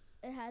that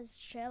it has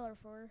trailer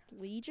for.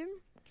 Legion?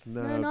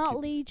 No, not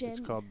Legion. It's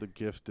called The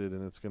Gifted,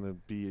 and it's going to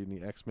be in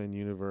the X-Men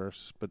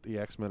universe, but the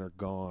X-Men are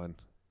gone.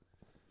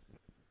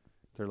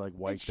 They're like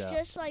wiped It's out.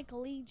 just like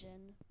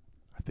Legion.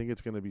 I think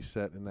it's going to be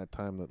set in that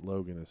time that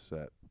Logan is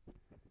set.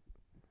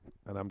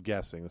 And I'm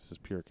guessing. This is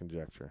pure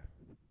conjecture.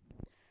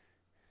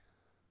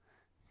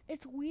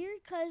 It's weird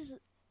because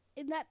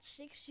in that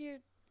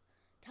 6-year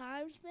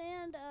time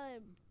span,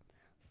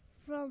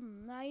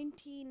 from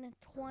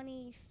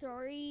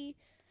 1923,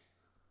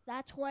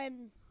 that's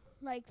when,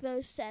 like,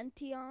 those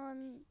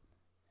Sentions,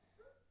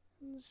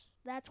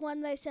 that's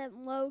when they sent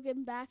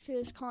Logan back to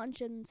his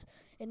conscience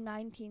in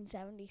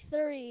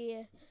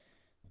 1973,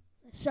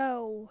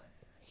 so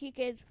he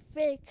could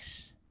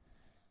fix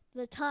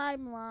the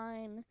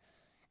timeline,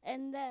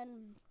 and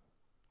then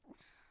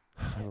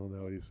I don't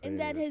know what he's saying. and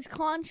then his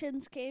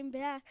conscience came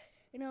back,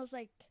 and it was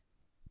like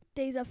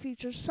Days of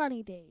Future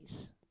Sunny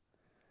Days.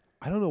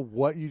 I don't know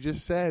what you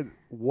just said.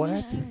 What?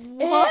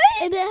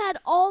 And it had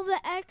all the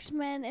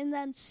X-Men, and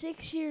then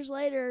 6 years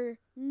later,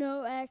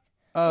 no X.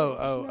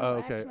 Oh, no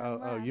okay. X-Men Oh,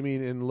 left. you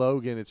mean in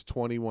Logan it's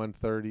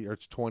 2130 or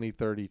it's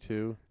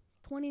 2032?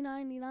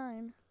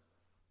 2099.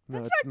 No,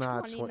 That's it's not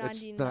not. It's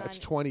 2099. It's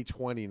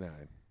 2029.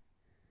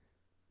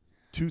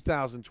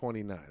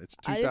 2029. It's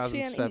I didn't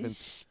see any 2007.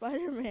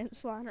 Spider-Mans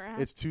flying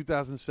around. It's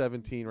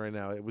 2017 right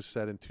now. It was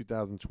set in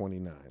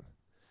 2029.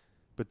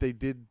 But they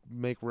did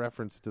make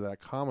reference to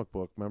that comic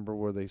book. Remember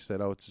where they said,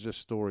 "Oh, it's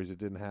just stories. It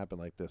didn't happen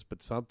like this."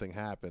 But something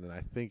happened, and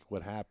I think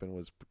what happened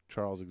was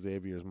Charles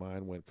Xavier's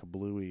mind went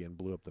kablooey and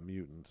blew up the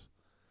mutants.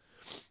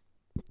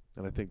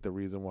 And I think the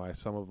reason why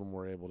some of them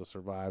were able to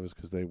survive is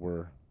because they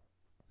were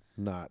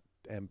not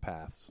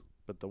empaths,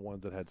 but the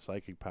ones that had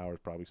psychic powers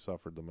probably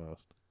suffered the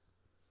most.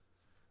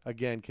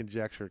 Again,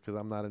 conjecture, because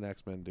I'm not an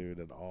X-Men dude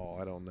at all.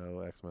 I don't know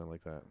X-Men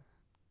like that.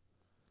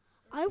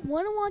 I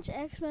want to watch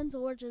X-Men's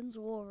Origins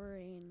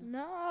Wolverine.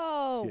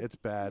 no. Yeah, it's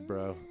bad,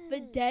 bro.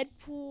 But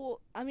Deadpool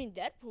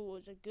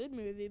was a good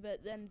movie,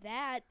 but then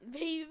that, they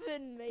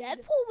even made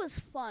Deadpool was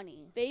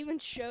funny. They even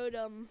showed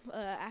him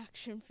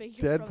action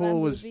figure from that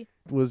Deadpool movie.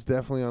 was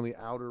definitely on the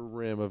outer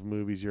rim of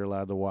movies you're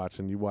allowed to watch,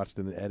 and you watched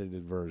an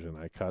edited version.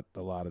 I cut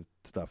a lot of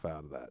stuff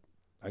out of that.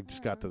 I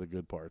just got to the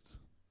good parts,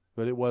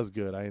 but it was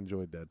good. I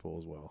enjoyed Deadpool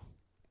as well.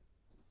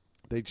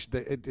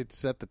 It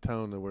set the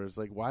tone to where it's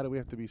like, why do we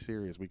have to be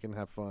serious? We can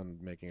have fun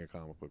making a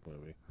comic book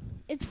movie.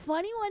 It's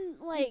funny when,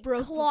 like,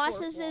 broke the Colossus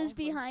fourth wall, is but-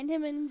 behind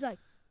him, and he's like,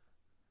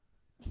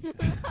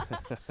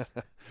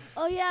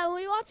 oh, yeah,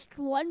 we watched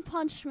One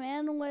Punch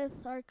Man with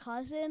our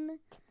cousin.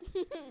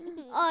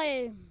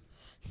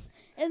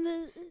 And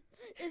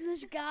and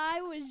this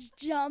guy was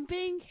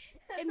jumping,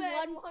 and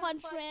One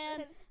Punch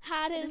Man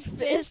had his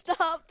fist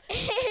up,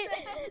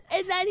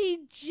 and then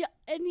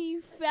he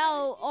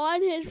fell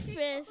on his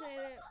fist.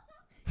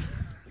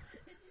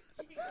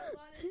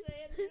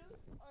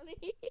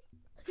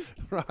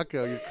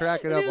 Rocco, you're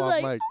cracking up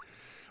off mic.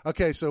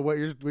 Okay, so what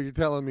you're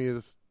telling me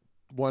is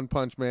One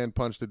Punch Man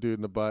punched a dude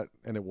in the butt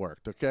and it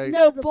worked. Okay.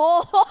 No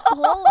balls.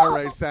 All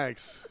right,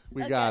 thanks.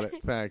 We got it.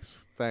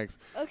 Thanks.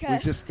 Okay. We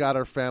just got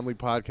our family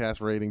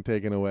podcast rating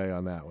taken away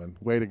on that one.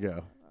 Way to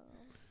go.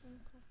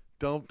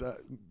 Don't.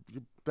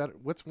 You better.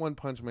 What's One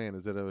Punch Man?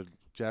 Is it a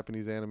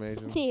Japanese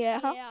animation? Yeah.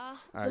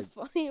 It's right.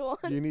 a funny one.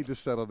 You need to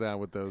settle down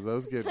with those.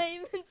 Those get. They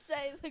even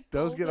say the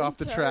Those get off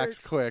the tracks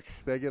quick.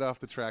 They get off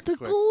the tracks The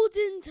quick.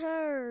 golden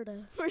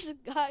turd. There's a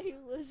guy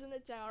who lives in a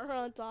tower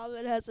on top.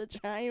 It has a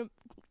giant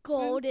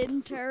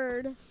Golden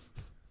turd.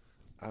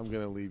 I'm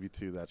gonna leave you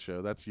to that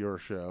show. That's your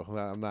show.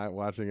 I'm not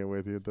watching it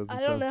with you. It doesn't.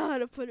 I don't know how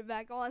to put it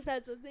back on.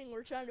 That's the thing.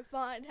 We're trying to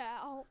find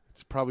how.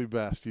 It's probably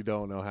best you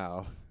don't know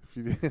how.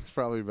 It's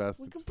probably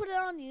best. We can put it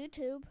on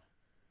YouTube.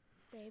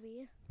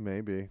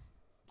 Maybe.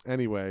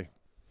 Anyway.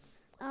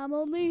 I'm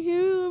only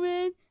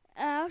human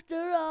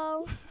after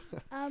all.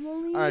 I'm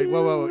only All right,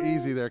 human. whoa,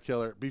 easy there,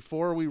 killer.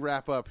 Before we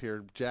wrap up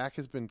here, Jack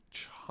has been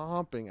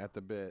chomping at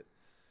the bit.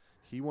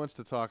 He wants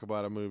to talk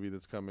about a movie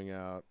that's coming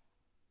out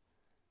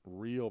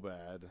real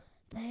bad.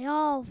 They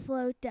all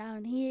float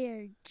down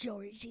here,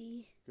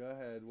 Georgie. Go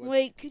ahead.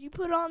 Wait, could you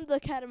put on the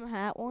Cat in the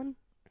Hat one?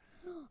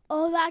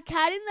 Oh, that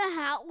Cat in the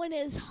Hat one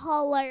is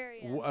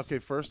hilarious. Okay,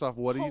 first off,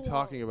 what are you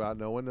talking about?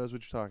 No one knows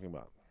what you're talking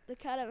about. The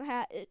Cat in the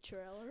Hat It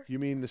trailer. You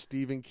mean the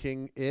Stephen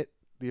King It,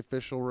 the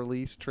official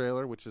release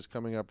trailer, which is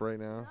coming up right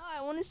now? No,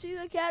 I want to see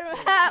the Cat in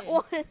the Hat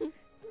one.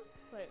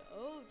 Like,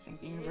 oh, I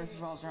think the universe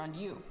revolves around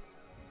you.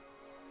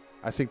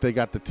 I think they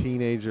got the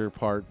teenager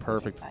part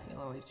perfect, You'll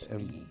always be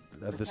and the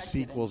protected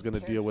sequel is and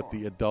going to deal cared with for.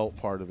 the adult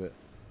part of it.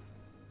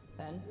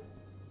 Then,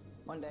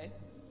 one day,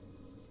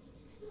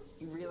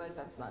 you realize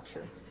that's not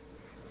true.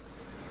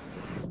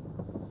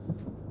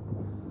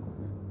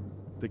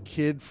 The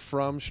kid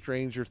from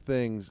Stranger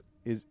Things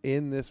is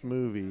in this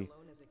movie,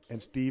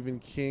 and Stephen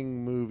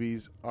King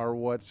movies are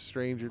what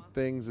Stranger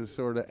Things is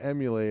sort of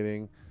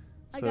emulating.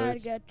 So I gotta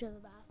go to the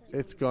bathroom.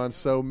 It's gone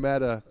so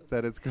meta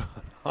that it's gone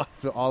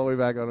all the way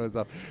back on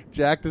itself.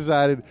 Jack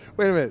decided,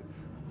 wait a minute,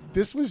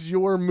 this was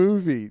your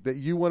movie that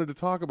you wanted to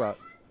talk about.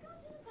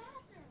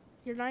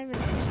 it's not even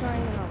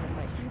on the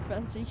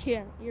microphone, so you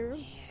can't hear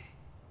him.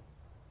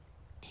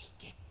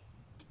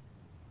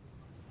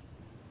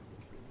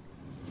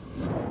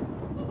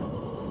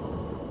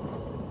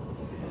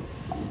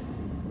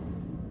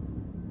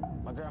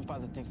 My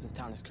grandfather thinks this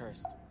town is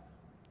cursed.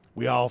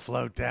 We all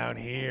float down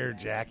here,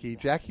 Jackie.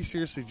 Jackie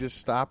seriously just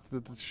stopped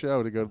the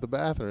show to go to the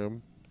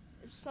bathroom.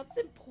 If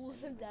something pulls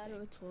him down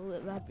to a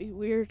toilet, that'd be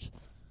weird.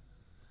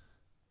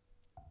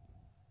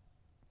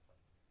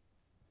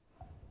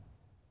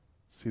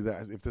 See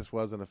that if this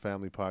wasn't a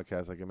family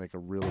podcast, I could make a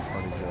really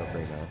funny joke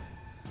right now.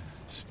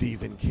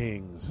 Stephen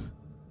King's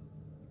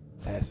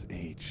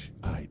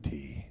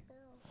S-H-I-T.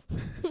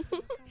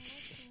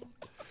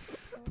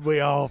 We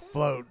all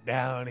float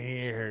down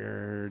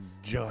here,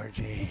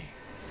 Georgie.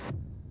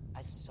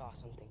 I saw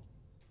something.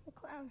 A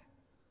clown.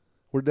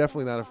 We're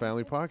definitely not a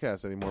family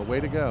podcast anymore. Way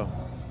to go.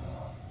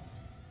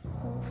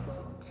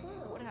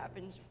 What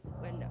happens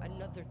when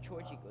another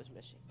Georgie goes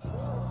missing?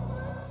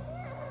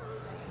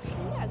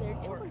 Yeah, they're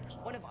Or George.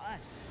 one of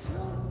us.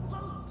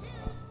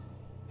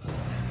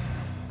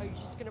 Are you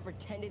just gonna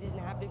pretend it isn't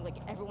happening like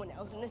everyone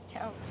else in this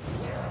town?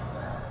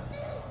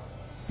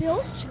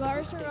 Bill Stick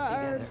Skarsgård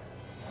together.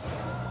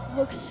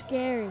 looks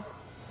scary.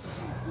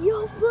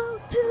 You'll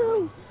float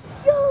too.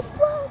 You'll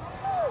float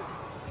too.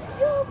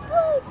 You'll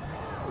float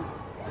too.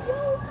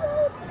 You'll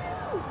float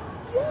too.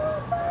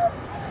 You'll float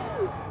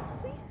too.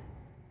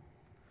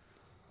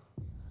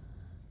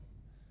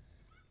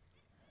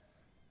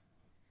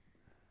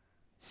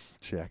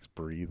 Jack's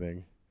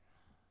breathing.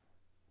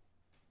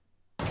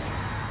 It's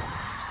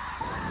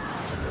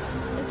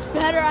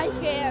better I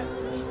can't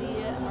see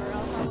it, or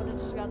else I would have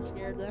just got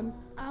scared then.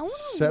 I want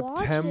to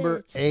September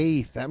watch it.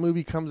 8th. That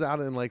movie comes out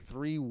in like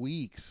 3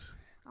 weeks.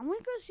 I'm going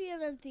to go see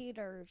it in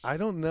theaters. I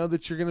don't know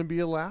that you're going to be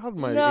allowed,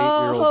 my No,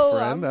 8-year-old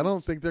friend. I'm- I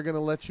don't think they're going to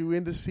let you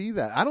in to see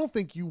that. I don't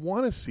think you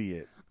want to see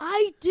it.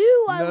 I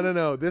do.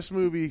 No. This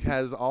movie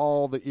has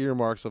all the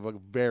earmarks of a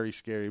very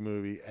scary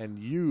movie, and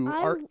you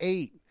are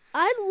 8.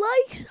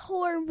 I like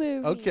horror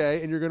movies.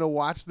 Okay, and you're going to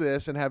watch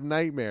this and have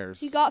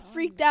nightmares. He got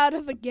freaked out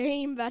of a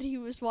game that he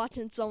was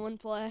watching someone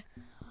play.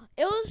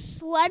 It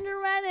was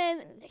Slenderman,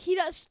 and he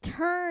just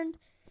turned,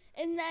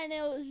 and then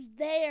it was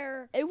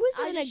there. It was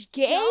I in a just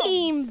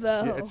game, jumped.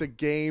 though. Yeah, it's a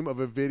game of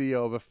a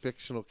video of a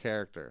fictional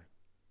character.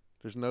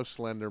 There's no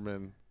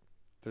Slenderman.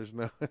 There's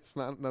no. It's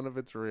not. None of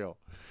it's real.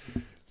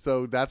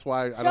 So that's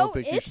why I don't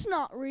think it's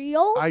not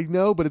real. I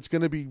know, but it's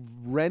going to be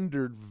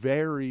rendered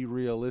very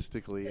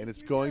realistically, and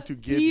it's going to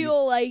give you.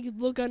 Feel like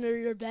look under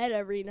your bed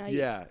every night.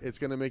 Yeah, it's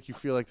going to make you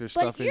feel like there's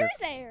but stuff in you're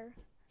your. there.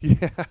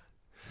 Yeah,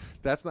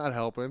 that's not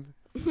helping.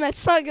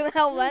 That's not gonna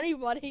help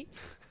anybody.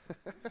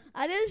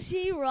 I just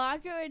see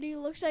Rocco and he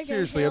looks like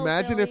Seriously, a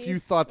imagine if hillbilly. you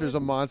thought there's a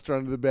monster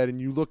under the bed and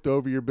you looked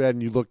over your bed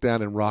and you look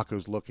down and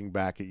Rocco's looking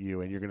back at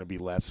you and you're going to be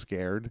less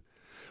scared.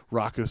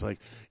 Rocco's like,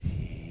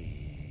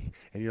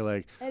 and you're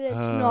like, and it's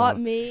not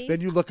me.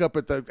 Then you look up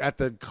at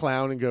the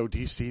clown and go, do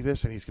you see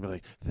this? And he's going to be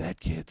like, that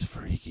kid's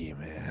freaky,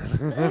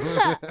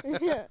 man.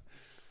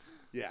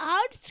 Yeah.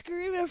 I would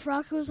scream if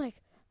Rocco was like,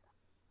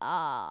 we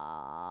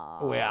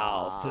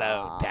all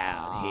float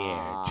down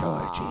here,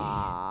 Georgie.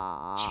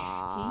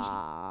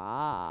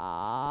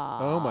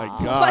 Oh my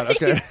God! What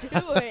Okay. are you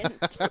doing?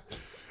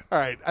 All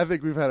right, I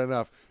think we've had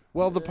enough.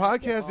 Well, the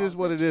podcast is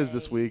what it is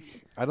this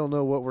week. I don't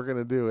know what we're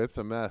gonna do. It's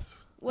a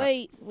mess.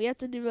 Wait, we have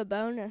to do a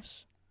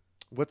bonus.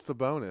 What's the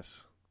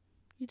bonus?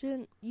 You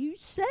didn't. You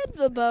said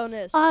the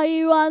bonus. Are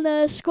you on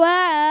the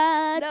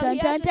square? No, dun, he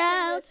dun, has to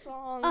dun. sing this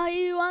song. Are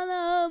you on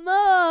the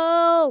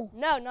moon?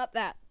 No, not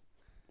that.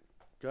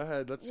 Go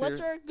ahead. Let's What's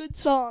hear. our good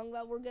song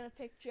that we're gonna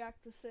pick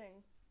Jack to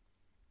sing?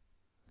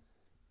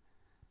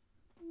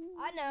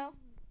 I know.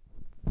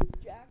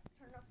 Jack,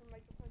 turn off the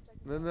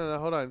microphone. No.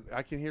 Hold on.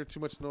 I can hear too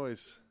much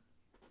noise.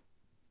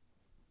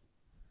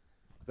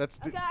 That's.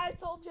 Okay, I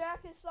told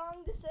Jack his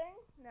song to sing.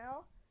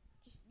 Now,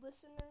 just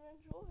listen and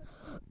enjoy.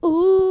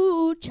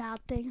 Ooh,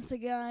 child, things are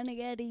gonna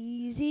get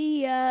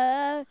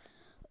easier.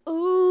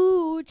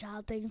 Ooh,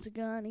 child, things are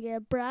gonna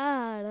get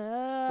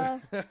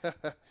brighter.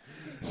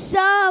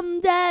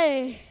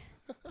 Someday.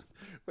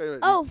 Wait a minute.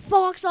 Oh,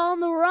 Fox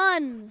on the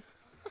run.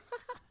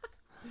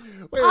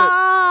 Wait a minute.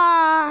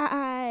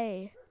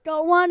 I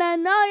don't want to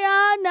know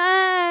your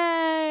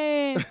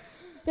name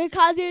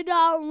because you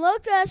don't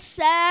look the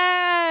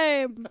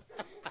same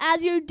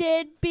as you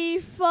did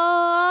before.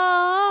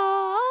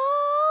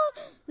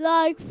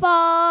 Like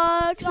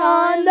Fox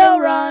on the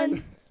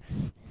run.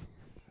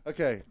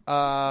 Okay.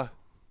 I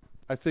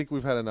think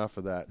we've had enough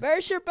of that.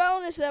 Where's your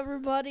bonus,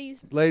 everybody?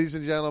 Ladies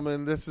and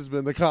gentlemen, this has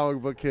been the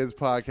Comic Book Kids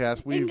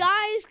podcast. And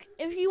guys,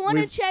 if you want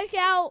to check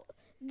out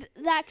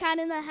that Cat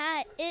in the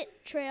Hat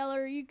It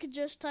trailer, you could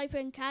just type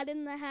in Cat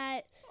in the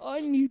Hat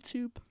on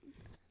YouTube.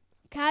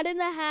 Cat in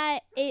the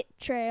Hat It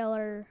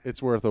trailer.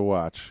 It's worth a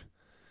watch.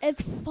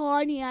 It's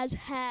funny as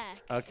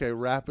heck. Okay,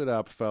 wrap it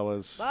up,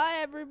 fellas. Bye,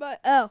 everybody.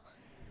 Oh.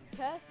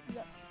 Okay.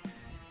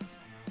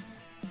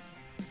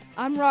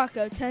 I'm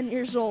Rocco, 10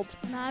 years old.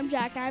 And I'm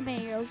Jack, I'm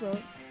 8 years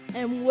old.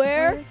 And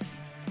we're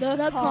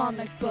the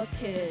Comic Book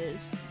Kids.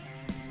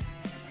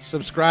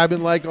 Subscribe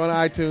and like on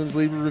iTunes.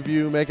 Leave a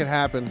review. Make it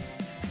happen.